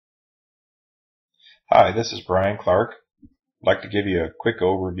Hi, this is Brian Clark. I'd like to give you a quick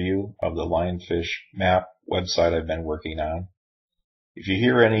overview of the LionfishMap website I've been working on. If you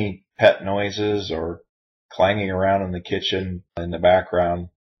hear any pet noises or clanging around in the kitchen in the background,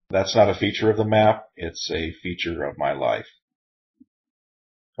 that's not a feature of the map, it's a feature of my life.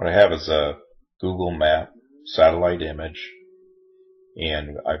 What I have is a Google map satellite image,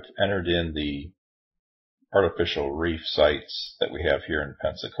 and I've entered in the artificial reef sites that we have here in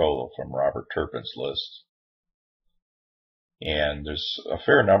Pensacola from Robert Turpin's list. And there's a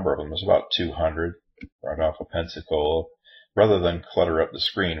fair number of them. There's about 200 right off of Pensacola. Rather than clutter up the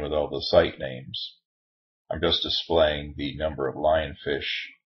screen with all the site names, I'm just displaying the number of lionfish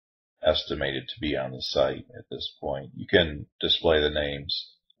estimated to be on the site at this point. You can display the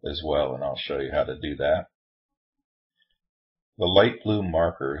names as well, and I'll show you how to do that. The light blue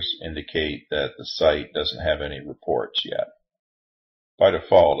markers indicate that the site doesn't have any reports yet. By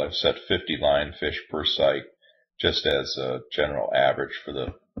default, I've set 50 lionfish per site, just as a general average for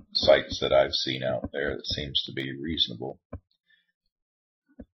the sites that I've seen out there. That seems to be reasonable.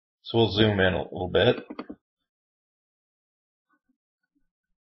 So we'll zoom in a little bit.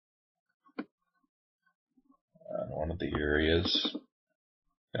 On one of the areas.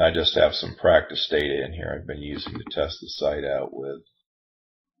 And I just have some practice data in here I've been using to test the site out with.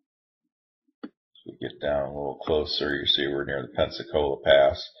 So we get down a little closer, you see we're near the Pensacola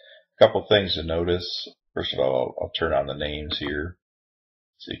Pass. A couple things to notice. First of all, I'll turn on the names here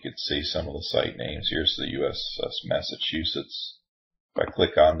so you can see some of the site names. Here's the USS Massachusetts. If I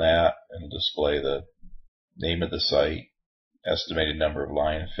click on that, it'll display the name of the site, estimated number of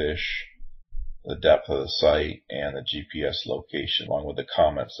lionfish, the depth of the site, and the GPS location, along with the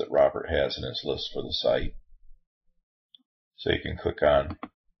comments that Robert has in his list for the site. So you can click on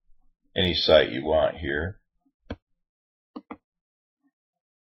any site you want here.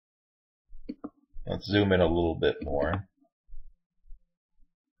 Let's zoom in a little bit more.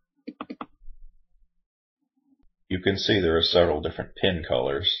 You can see there are several different pin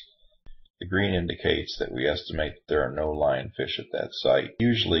colors. The green indicates that we estimate that there are no lionfish at that site.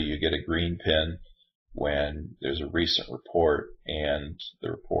 Usually you get a green pin when there's a recent report and the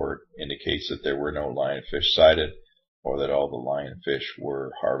report indicates that there were no lionfish sighted or that all the lionfish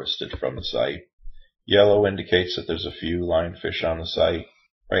were harvested from the site. Yellow indicates that there's a few lionfish on the site.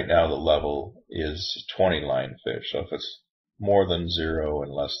 Right now the level is 20 lionfish, so if it's more than 0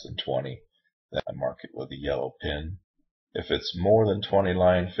 and less than 20, then I mark it with a yellow pin. If it's more than 20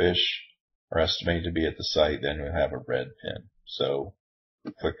 lionfish are estimated to be at the site, then we'll have a red pin. So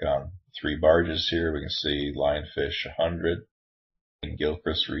we click on 3 barges here, we can see lionfish 100, in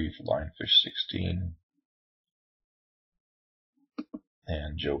Gilchrist Reef, lionfish 16,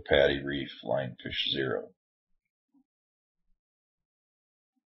 and Joe Patty Reef, lionfish 0.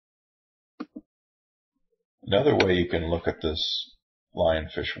 Another way you can look at this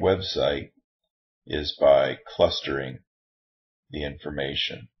lionfish website is by clustering the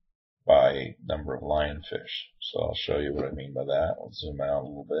information by number of lionfish. So I'll show you what I mean by that. I'll zoom out a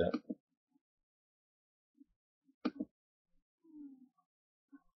little bit.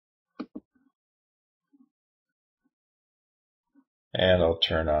 And I'll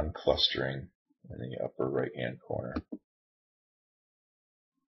turn on clustering in the upper right hand corner.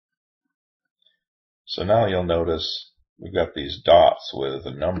 So now you'll notice we've got these dots with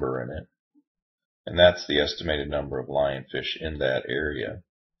a number in it, and that's the estimated number of lionfish in that area.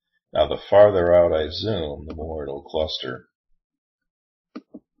 Now the farther out I zoom, the more it'll cluster.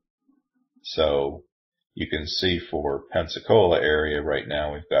 So you can see for Pensacola area right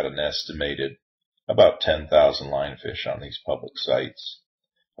now we've got an estimated about 10,000 lionfish on these public sites.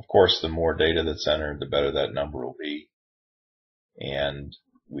 Of course, the more data that's entered, the better that number will be. And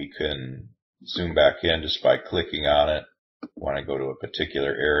we can zoom back in just by clicking on it when I go to a particular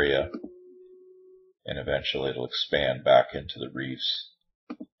area, and eventually it'll expand back into the reefs.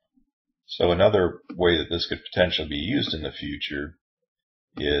 So another way that this could potentially be used in the future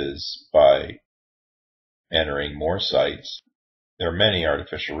is by entering more sites. There are many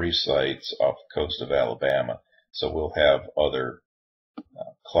artificial reef sites off the coast of Alabama, so we'll have other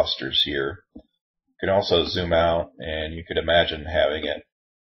clusters here. You can also zoom out, and you could imagine having it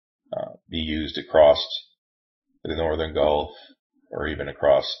be used across the northern Gulf or even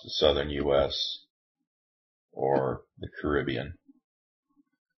across the southern U.S. or the Caribbean.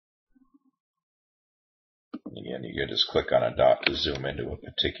 Again, you can just click on a dot to zoom into a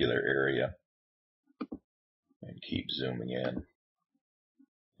particular area and keep zooming in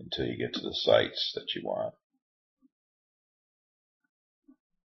until you get to the sites that you want.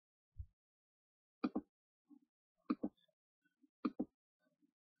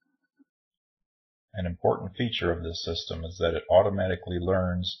 An important feature of this system is that it automatically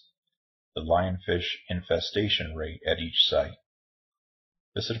learns the lionfish infestation rate at each site.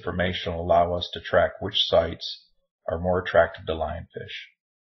 This information will allow us to track which sites are more attractive to lionfish.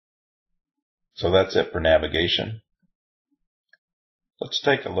 So that's it for navigation. Let's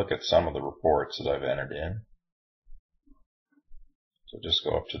take a look at some of the reports that I've entered in. So just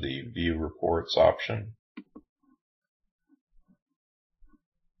go up to the View Reports option.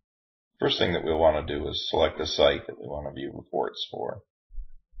 First thing that we'll want to do is select a site that we want to view reports for.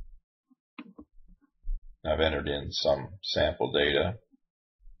 I've entered in some sample data.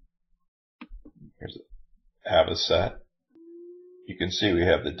 Here's a Habitat. You can see we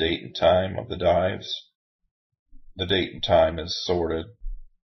have the date and time of the dives. The date and time is sorted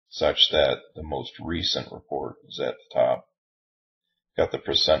such that the most recent report is at the top. Got the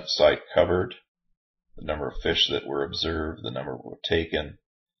percent site covered, the number of fish that were observed, the number were taken,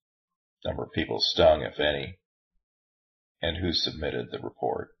 number of people stung, if any, and who submitted the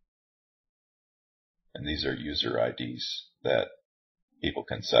report. And these are user IDs that people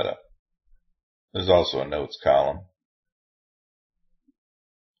can set up. There's also a notes column.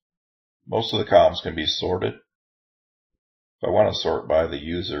 Most of the columns can be sorted. If I want to sort by the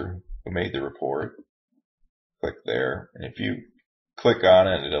user who made the report, click there. And if you click on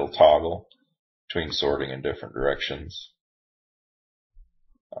it, it'll toggle between sorting in different directions.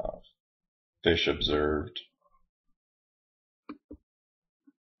 Fish observed,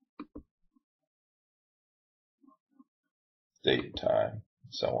 date and time,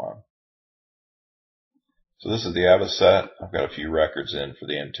 and so on. So this is the habitat. I've got a few records in for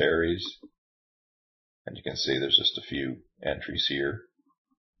the Antares, and you can see there's just a few entries here.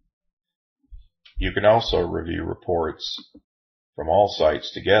 You can also review reports from all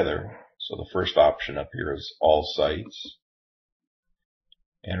sites together. So the first option up here is all sites.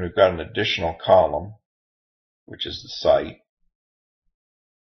 And we've got an additional column, which is the site.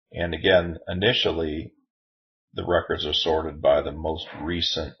 And again, initially, the records are sorted by the most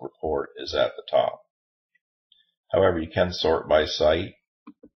recent report is at the top. However, you can sort by site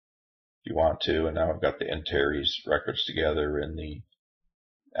if you want to. And now I've got the Antares records together and the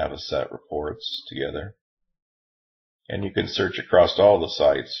habitat reports together. And you can search across all the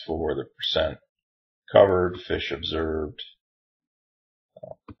sites for the percent covered, fish observed,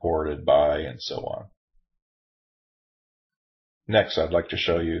 reported by, and so on. Next, I'd like to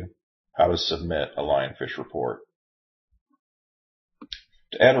show you how to submit a lionfish report.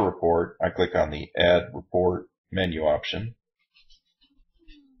 To add a report, I click on the Add Report menu option.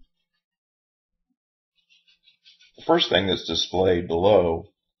 The first thing that's displayed below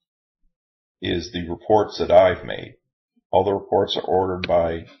is the reports that I've made. All the reports are ordered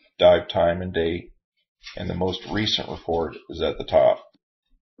by dive time and date, and the most recent report is at the top.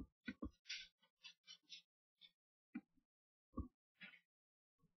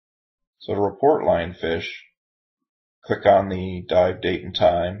 So to report lionfish, click on the dive date and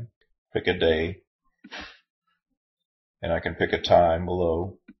time, pick a day, and I can pick a time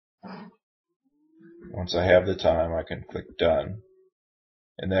below. Once I have the time, I can click Done,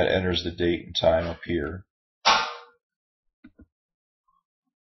 and that enters the date and time up here.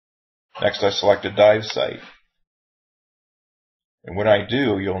 Next, I select a dive site. And when I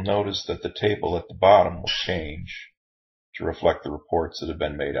do, you'll notice that the table at the bottom will change to reflect the reports that have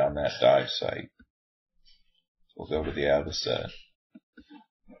been made on that dive site. We'll go to the habitat.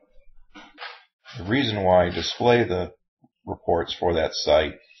 The reason why I display the reports for that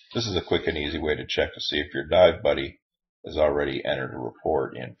site, this is a quick and easy way to check to see if your dive buddy has already entered a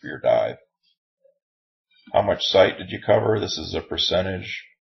report in for your dive. How much site did you cover? This is a percentage.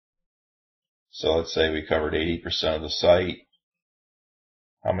 So let's say we covered 80% of the site.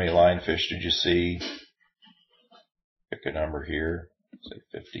 How many lionfish did you see? Pick a number here, say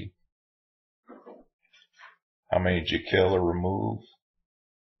 50. How many did you kill or remove?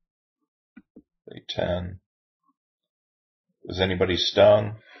 Say 10. Was anybody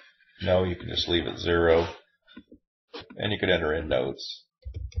stung? No, you can just leave it 0. And you can enter in notes.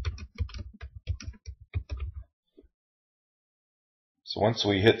 So once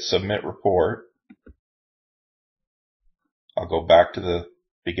we hit Submit Report, I'll go back to the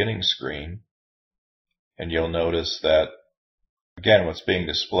beginning screen, and you'll notice that, again, what's being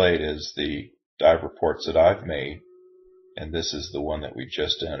displayed is the dive reports that I've made, and this is the one that we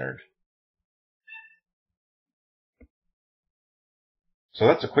just entered. So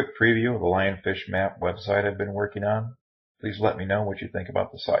that's a quick preview of the LionfishMap website I've been working on. Please let me know what you think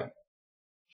about the site.